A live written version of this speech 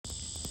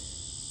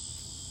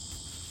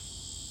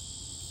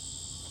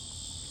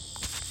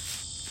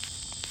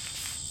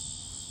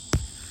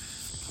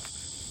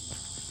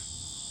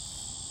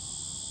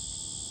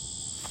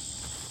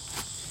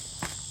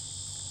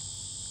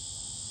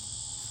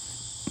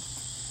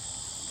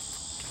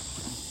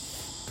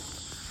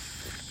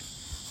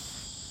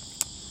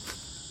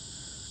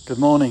Good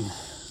morning.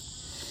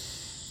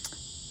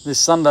 This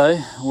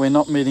Sunday we're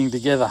not meeting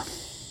together.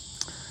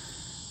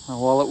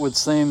 While it would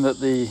seem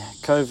that the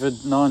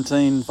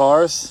COVID-19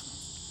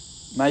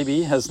 virus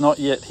maybe has not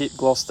yet hit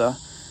Gloucester,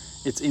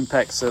 its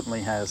impact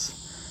certainly has.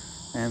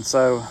 And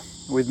so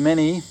with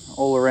many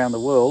all around the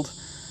world,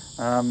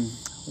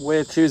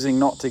 we're choosing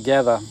not to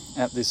gather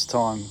at this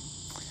time.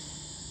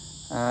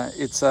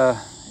 It's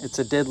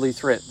a deadly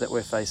threat that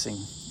we're facing,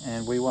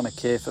 and we want to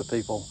care for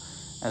people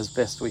as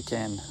best we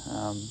can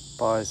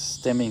by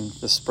stemming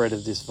the spread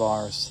of this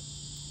virus.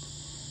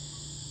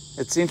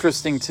 It's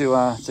interesting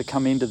to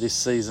come into this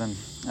season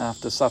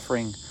after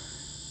suffering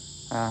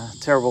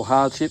terrible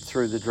hardship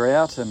through the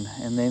drought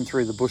and then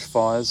through the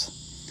bushfires.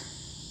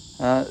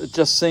 It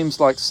just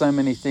seems like so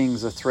many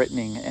things are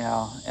threatening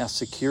our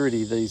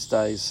security these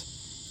days,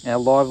 our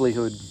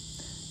livelihood,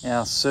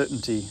 our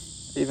certainty,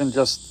 even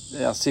just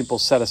our simple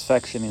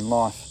satisfaction in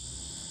life.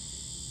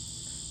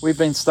 We've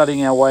been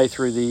studying our way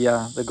through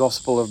the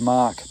Gospel of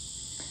Mark,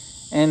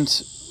 and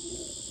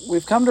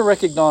we've come to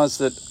recognise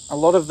that a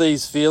lot of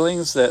these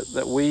feelings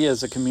that we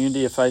as a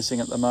community are facing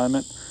at the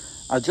moment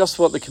are just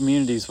what the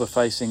communities were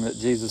facing that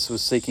Jesus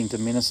was seeking to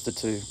minister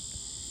to.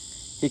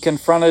 He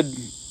confronted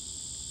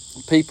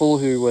people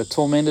who were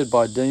tormented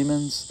by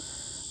demons,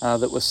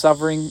 that were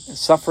suffering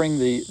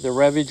the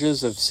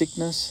ravages of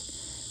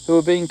sickness, who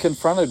were being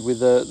confronted with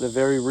the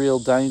very real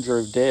danger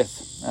of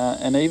death,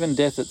 and even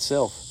death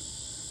itself.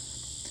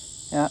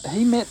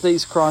 He met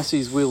these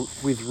crises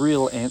with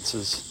real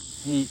answers.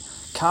 He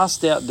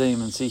cast out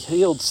demons, he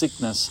healed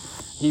sickness,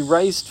 he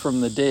raised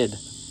from the dead.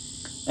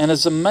 And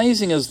as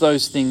amazing as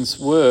those things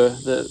were,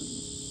 the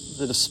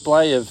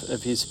display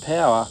of his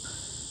power,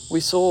 we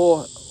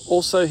saw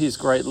also his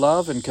great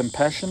love and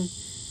compassion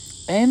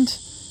and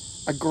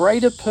a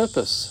greater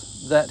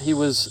purpose that he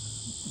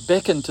was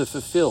beckoned to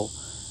fulfill.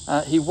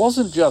 He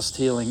wasn't just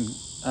healing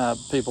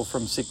people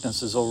from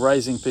sicknesses or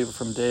raising people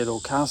from dead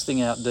or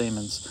casting out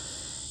demons.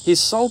 His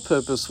sole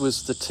purpose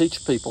was to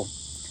teach people.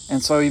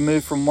 And so he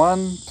moved from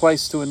one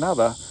place to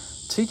another,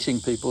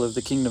 teaching people of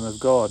the kingdom of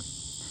God.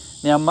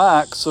 Now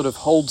Mark sort of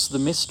holds the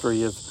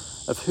mystery of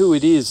who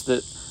it is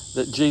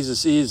that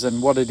Jesus is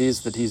and what it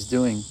is that he's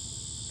doing.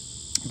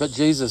 But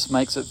Jesus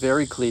makes it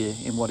very clear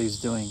in what he's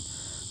doing,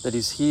 that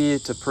he's here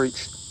to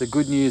preach the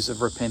good news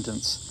of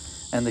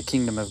repentance and the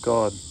kingdom of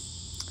God.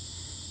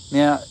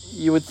 Now,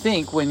 you would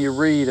think when you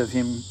read of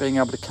him being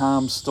able to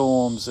calm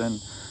storms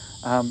and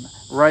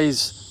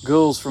raise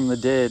girls from the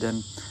dead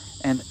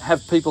and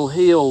have people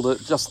healed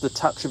at just the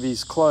touch of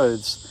his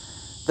clothes,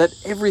 that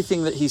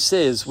everything that he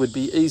says would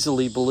be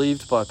easily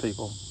believed by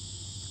people.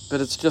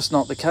 But it's just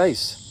not the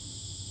case.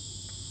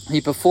 He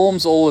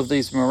performs all of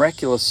these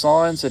miraculous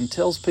signs and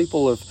tells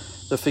people of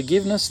the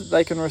forgiveness that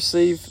they can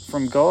receive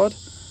from God.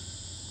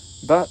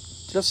 But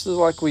just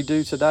like we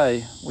do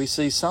today, we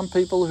see some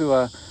people who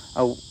are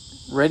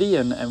ready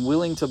and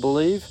willing to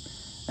believe,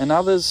 and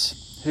others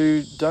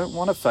who don't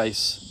want to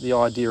face the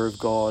idea of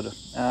God,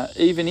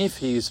 even if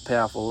he is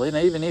powerful and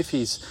even if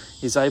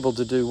he's able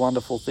to do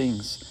wonderful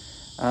things.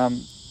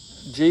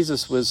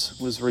 Jesus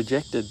was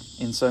rejected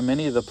in so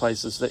many of the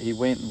places that he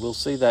went, and we'll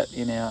see that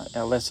in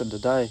our lesson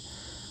today.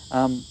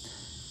 And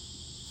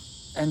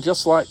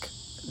just like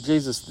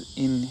Jesus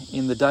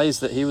in the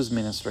days that he was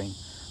ministering,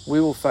 we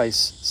will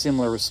face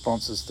similar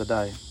responses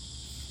today.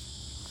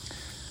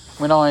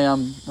 When I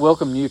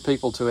welcome new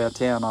people to our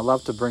town, I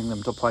love to bring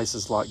them to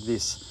places like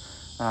this.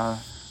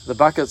 The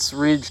Buckets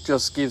Ridge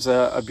just gives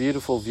a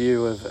beautiful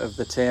view of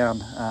the town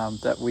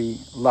that we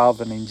love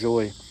and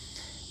enjoy.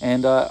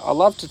 And I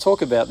love to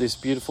talk about this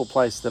beautiful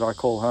place that I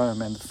call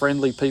home and the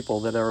friendly people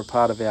that are a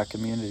part of our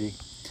community.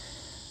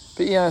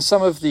 But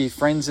some of the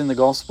friends in the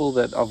gospel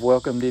that I've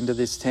welcomed into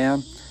this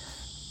town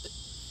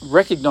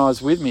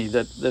recognise with me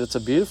that it's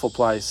a beautiful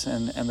place,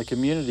 and the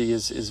community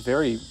is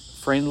very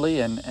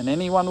friendly, and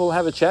anyone will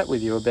have a chat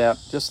with you about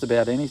just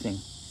about anything.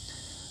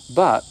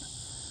 But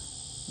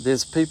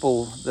there's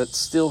people that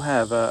still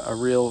have a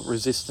real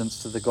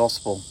resistance to the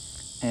gospel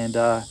and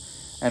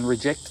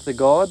reject the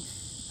God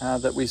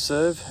that we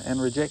serve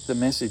and reject the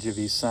message of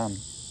his Son.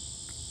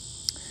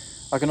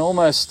 I can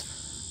almost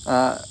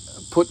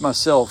put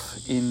myself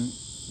in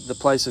the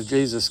place of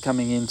Jesus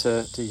coming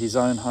into his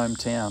own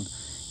hometown.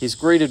 He's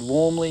greeted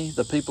warmly,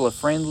 the people are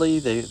friendly,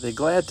 they're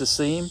glad to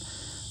see him,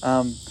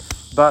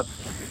 but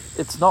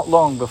it's not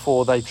long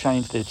before they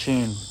change their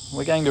tune.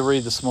 We're going to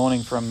read this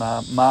morning from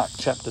Mark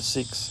chapter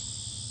 6.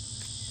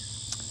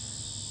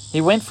 He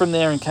went from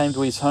there and came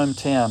to his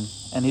hometown,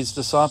 and his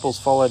disciples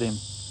followed him.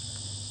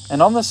 And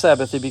on the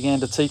Sabbath he began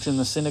to teach in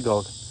the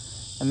synagogue.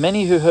 And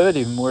many who heard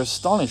him were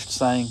astonished,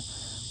 saying,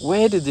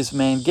 "Where did this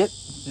man get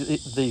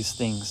these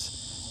things?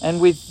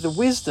 And with the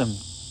wisdom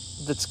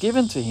that's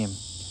given to him,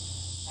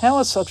 how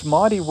are such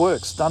mighty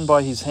works done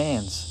by his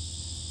hands?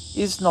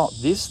 Is not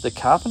this the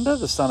carpenter,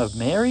 the son of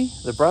Mary,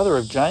 the brother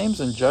of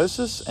James and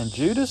Joseph and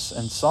Judas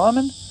and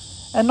Simon?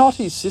 And not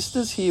his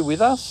sisters here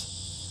with us?"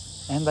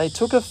 And they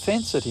took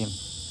offence at him.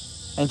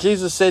 And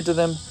Jesus said to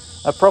them,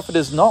 "A prophet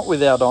is not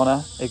without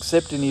honour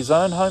except in his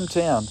own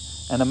hometown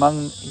and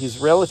among his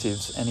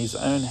relatives and his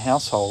own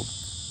household.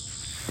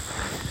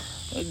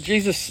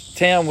 Jesus'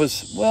 town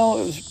was, well,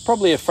 it was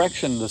probably a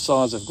fraction the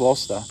size of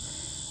Gloucester,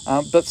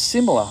 but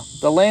similar.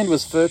 The land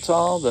was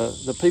fertile,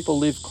 the people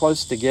lived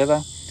close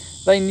together,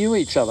 they knew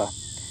each other.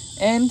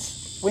 And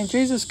when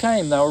Jesus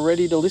came, they were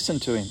ready to listen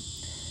to him.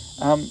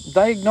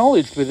 They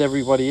acknowledged with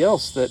everybody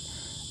else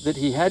that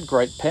he had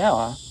great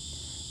power,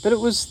 but it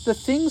was the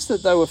things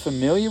that they were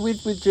familiar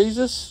with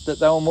Jesus that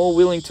they were more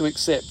willing to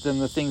accept than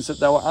the things that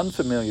they were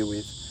unfamiliar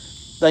with.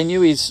 They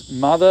knew his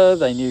mother,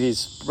 they knew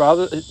his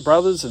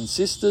brothers and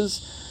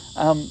sisters.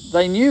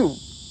 They knew,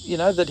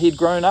 that he'd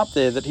grown up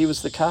there, that he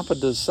was the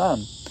carpenter's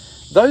son.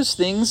 Those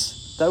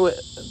things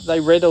they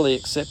readily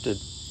accepted.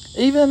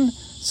 Even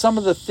some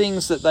of the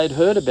things that they'd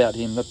heard about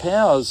him, the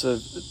powers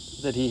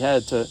that he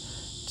had to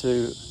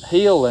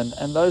heal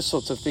and those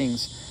sorts of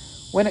things.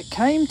 When it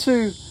came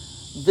to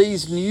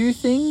these new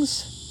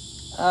things,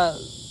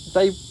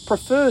 they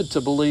preferred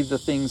to believe the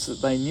things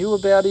that they knew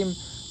about him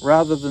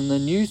rather than the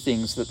new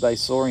things that they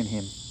saw in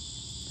him.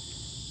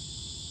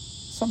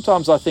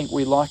 Sometimes I think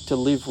we like to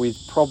live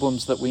with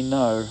problems that we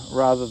know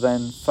rather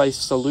than face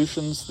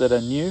solutions that are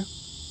new.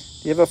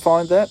 Do you ever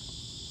find that?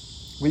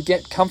 We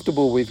get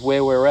comfortable with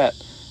where we're at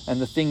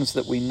and the things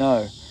that we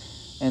know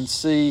and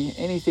see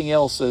anything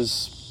else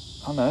as,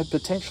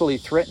 potentially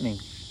threatening.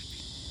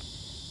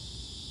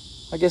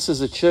 I guess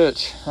as a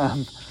church,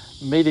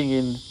 meeting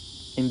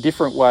in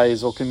different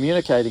ways or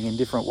communicating in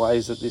different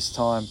ways at this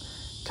time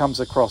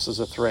comes across as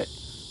a threat.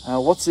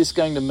 What's this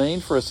going to mean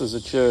for us as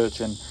a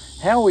church, and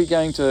how are we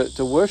going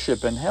to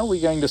worship, and how are we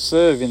going to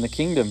serve in the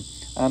kingdom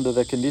under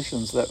the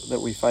conditions that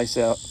we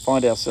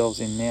find ourselves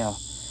in now?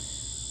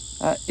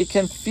 It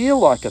can feel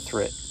like a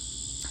threat,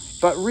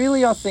 but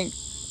really I think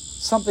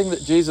something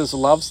that Jesus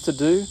loves to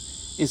do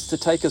is to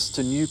take us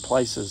to new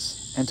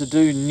places and to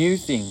do new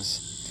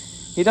things.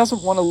 He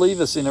doesn't want to leave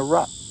us in a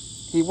rut.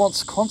 He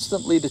wants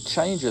constantly to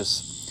change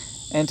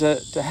us and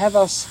to have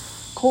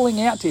us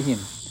calling out to him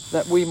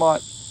that we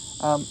might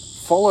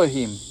follow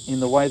him in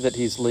the way that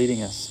he's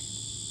leading us.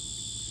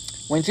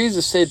 When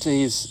Jesus said to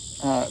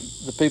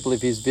the people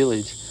of his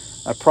village,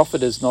 a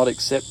prophet is not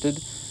accepted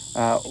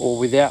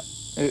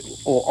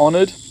or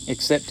honoured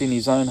except in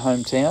his own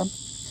hometown,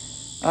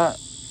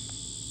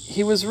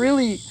 he was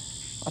really,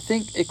 I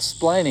think,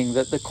 explaining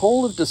that the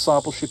call of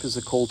discipleship is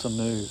a call to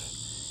move.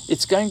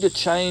 It's going to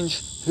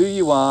change who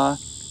you are,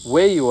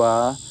 where you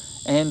are,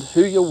 and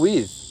who you're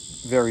with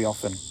very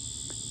often.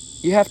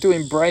 You have to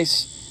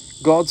embrace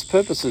God's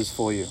purposes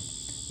for you.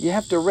 You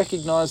have to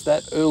recognise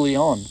that early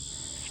on.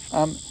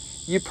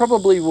 You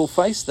probably will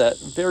face that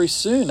very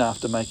soon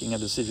after making a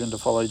decision to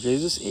follow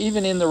Jesus,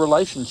 even in the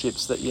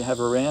relationships that you have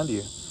around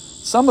you.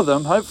 Some of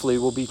them, hopefully,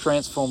 will be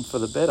transformed for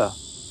the better.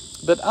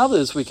 But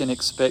others, we can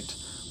expect,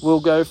 will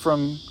go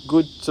from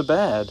good to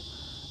bad.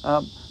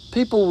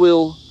 People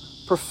will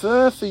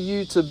prefer for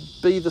you to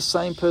be the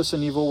same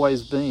person you've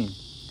always been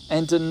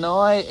and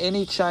deny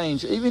any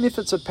change, even if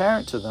it's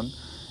apparent to them,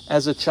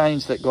 as a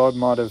change that God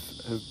might have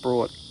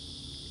brought.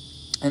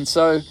 And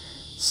so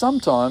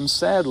sometimes,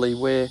 sadly,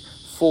 we're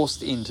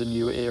forced into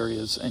new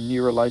areas and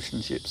new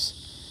relationships.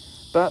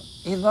 But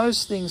in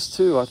those things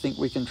too, I think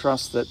we can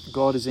trust that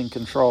God is in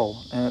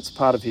control and it's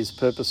part of his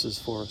purposes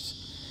for us.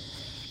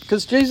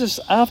 Because Jesus,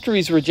 after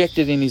he's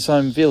rejected in his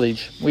home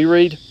village, we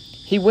read,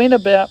 he went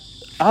about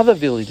other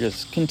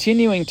villages,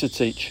 continuing to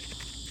teach.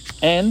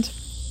 And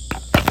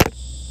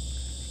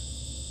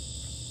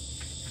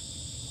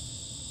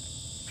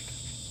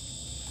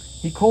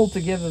he called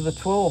together the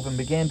 12 and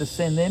began to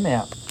send them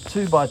out,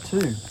 2 by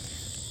 2.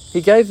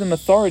 He gave them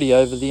authority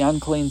over the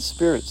unclean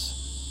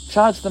spirits,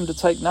 charged them to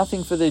take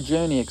nothing for their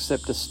journey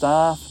except a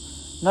staff,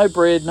 no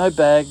bread, no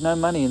bag, no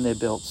money in their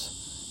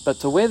belts, but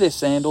to wear their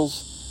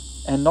sandals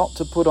and not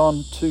to put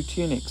on 2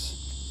 tunics.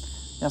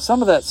 Now,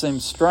 some of that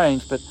seems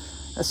strange, but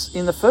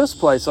in the first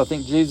place, I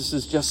think Jesus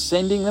is just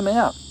sending them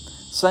out,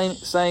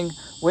 saying,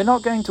 we're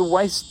not going to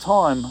waste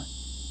time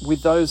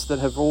with those that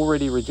have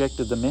already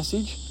rejected the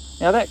message.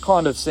 Now, that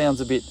kind of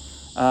sounds a bit,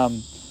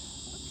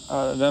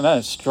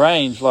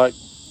 strange, like,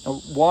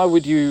 why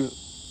would you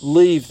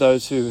leave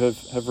those who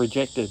have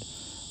rejected?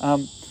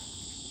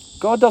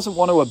 God doesn't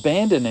want to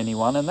abandon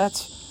anyone, and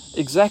that's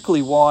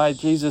exactly why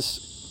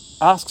Jesus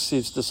asks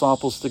his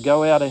disciples to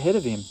go out ahead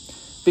of him,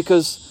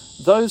 because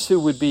those who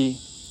would be,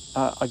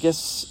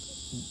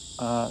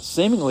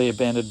 seemingly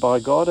abandoned by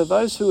God are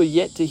those who are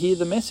yet to hear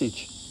the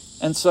message.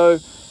 And so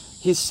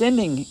he's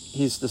sending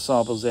his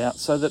disciples out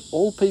so that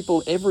all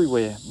people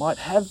everywhere might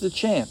have the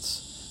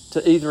chance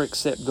to either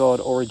accept God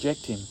or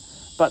reject him,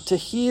 but to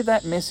hear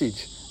that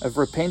message of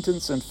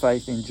repentance and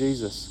faith in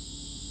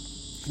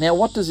Jesus. Now,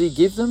 what does he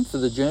give them for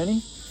the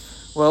journey?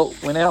 Well,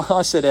 when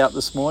I set out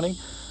this morning,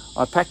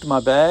 I packed my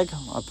bag,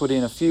 I put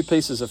in a few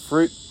pieces of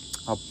fruit,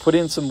 I put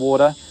in some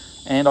water,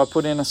 and I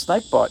put in a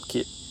snakebite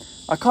kit.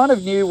 I kind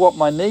of knew what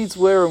my needs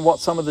were and what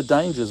some of the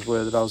dangers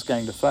were that I was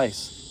going to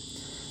face.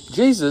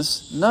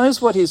 Jesus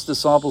knows what his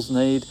disciples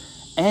need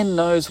and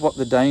knows what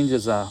the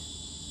dangers are.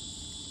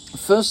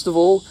 First of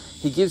all,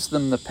 He gives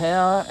them the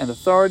power and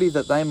authority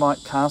that they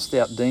might cast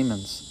out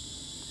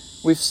demons.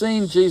 We've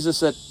seen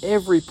Jesus at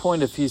every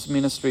point of his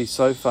ministry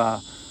so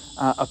far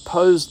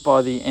opposed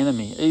by the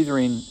enemy, either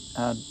in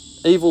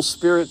evil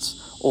spirits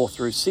or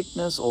through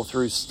sickness or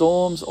through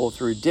storms or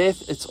through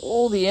death. It's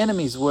all the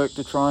enemy's work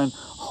to try and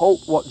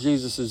halt what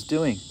Jesus is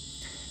doing.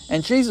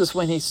 And Jesus,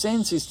 when he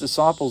sends his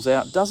disciples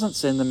out, doesn't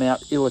send them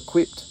out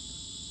ill-equipped.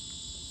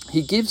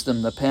 He gives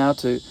them the power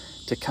to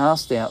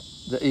cast out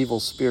the evil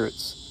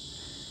spirits.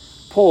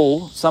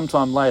 Paul,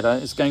 sometime later,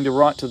 is going to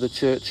write to the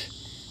church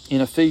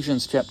in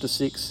Ephesians chapter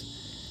 6,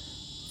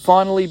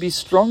 "Finally, be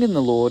strong in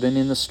the Lord and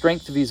in the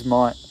strength of his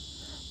might.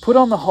 Put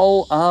on the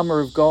whole armour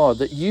of God,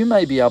 that you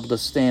may be able to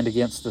stand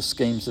against the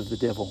schemes of the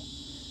devil.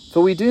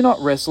 For we do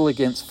not wrestle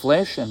against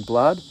flesh and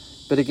blood,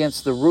 but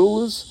against the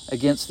rulers,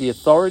 against the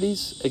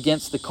authorities,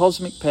 against the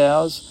cosmic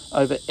powers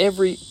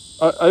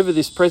over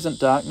this present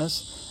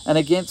darkness, and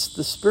against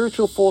the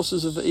spiritual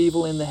forces of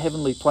evil in the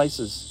heavenly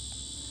places."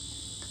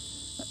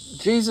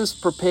 Jesus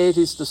prepared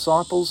his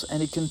disciples,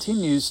 and he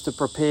continues to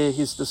prepare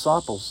his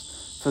disciples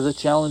for the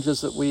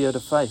challenges that we are to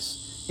face.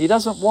 He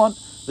doesn't want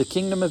the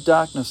kingdom of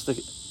darkness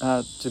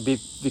to be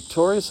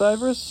victorious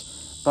over us,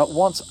 but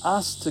wants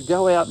us to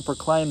go out and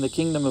proclaim the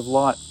kingdom of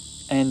light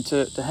and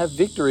to have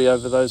victory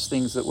over those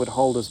things that would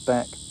hold us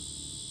back.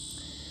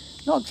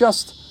 Not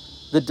just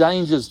the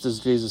dangers does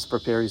Jesus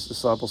prepare his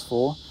disciples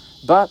for,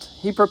 but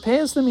he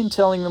prepares them in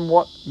telling them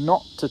what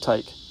not to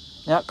take.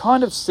 Now, it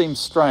kind of seems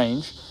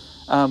strange.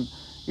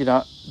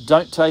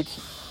 Don't take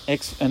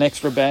an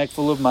extra bag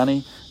full of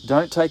money.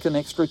 Don't take an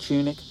extra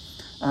tunic.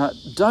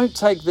 Don't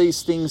take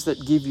these things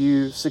that give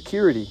you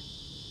security.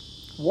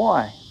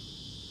 Why?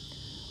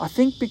 I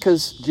think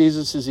because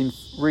Jesus is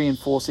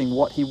reinforcing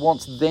what he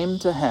wants them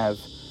to have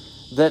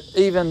that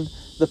even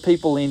the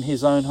people in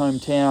his own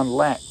hometown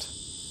lacked.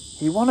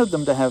 He wanted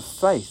them to have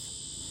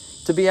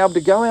faith, to be able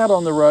to go out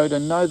on the road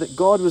and know that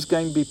God was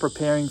going to be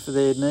preparing for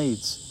their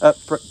needs,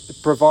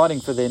 providing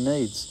for their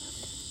needs.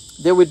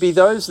 There would be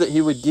those that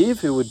he would give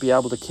who would be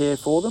able to care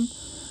for them,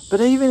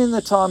 but even in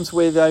the times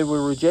where they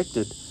were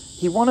rejected,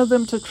 he wanted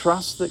them to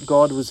trust that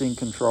God was in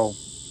control.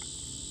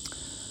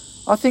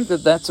 I think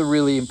that that's a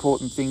really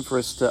important thing for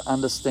us to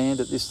understand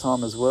at this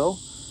time as well,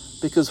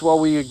 because while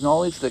we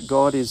acknowledge that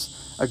God is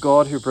a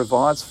God who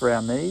provides for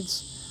our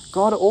needs,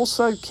 God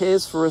also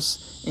cares for us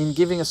in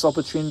giving us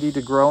opportunity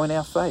to grow in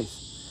our faith,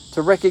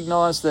 to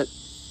recognise that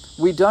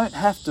we don't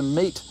have to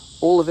meet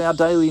all of our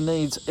daily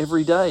needs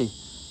every day,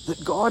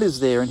 that God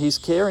is there and he's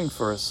caring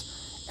for us.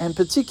 And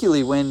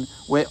particularly when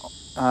we're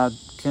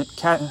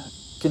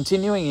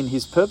continuing in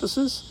his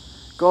purposes,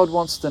 God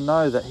wants to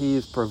know that he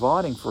is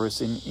providing for us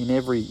in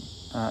every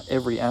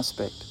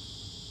aspect.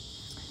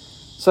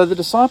 So the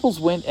disciples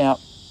went out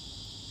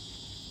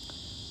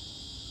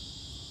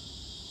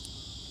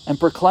and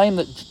proclaimed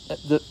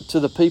to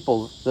the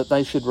people that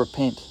they should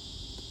repent.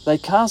 They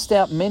cast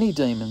out many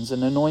demons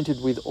and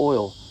anointed with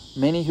oil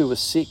many who were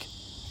sick,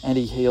 and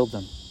he healed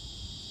them.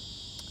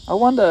 I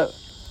wonder,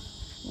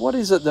 what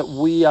is it that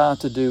we are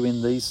to do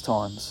in these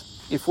times?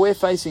 If we're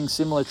facing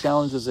similar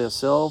challenges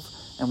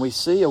ourselves and we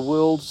see a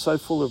world so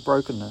full of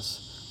brokenness,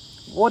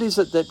 what is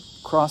it that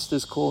Christ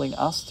is calling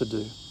us to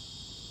do?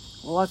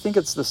 Well, I think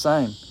it's the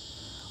same.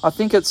 I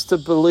think it's to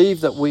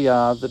believe that we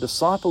are the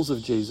disciples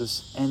of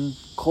Jesus and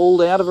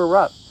called out of a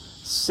rut,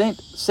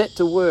 set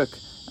to work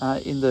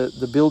in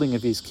the building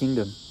of his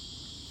kingdom.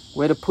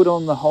 We're to put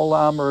on the whole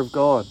armour of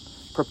God,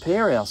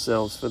 prepare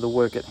ourselves for the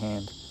work at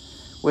hand.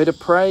 We're to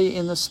pray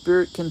in the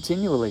Spirit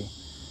continually.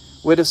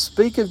 We're to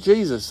speak of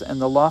Jesus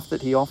and the life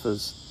that he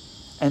offers,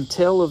 and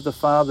tell of the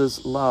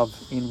Father's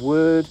love in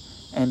word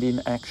and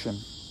in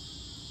action.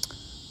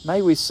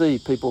 May we see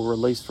people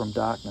released from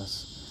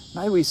darkness.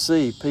 May we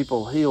see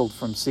people healed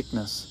from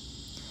sickness.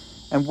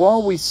 And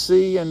while we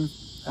see and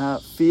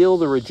feel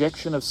the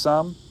rejection of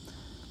some,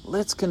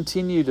 let's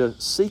continue to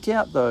seek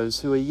out those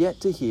who are yet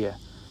to hear,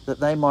 that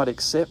they might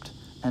accept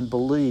and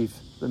believe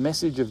the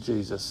message of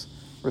Jesus,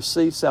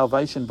 receive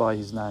salvation by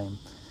his name,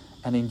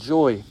 and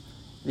enjoy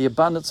the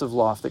abundance of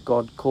life that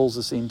God calls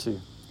us into,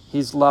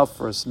 his love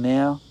for us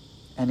now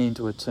and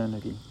into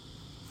eternity.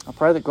 I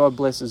pray that God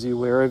blesses you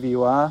wherever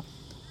you are,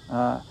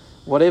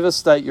 whatever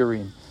state you're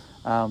in.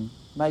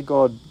 May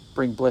God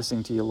bring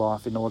blessing to your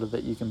life in order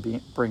that you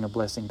can bring a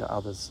blessing to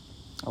others.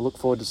 I look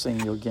forward to seeing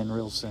you again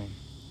real soon.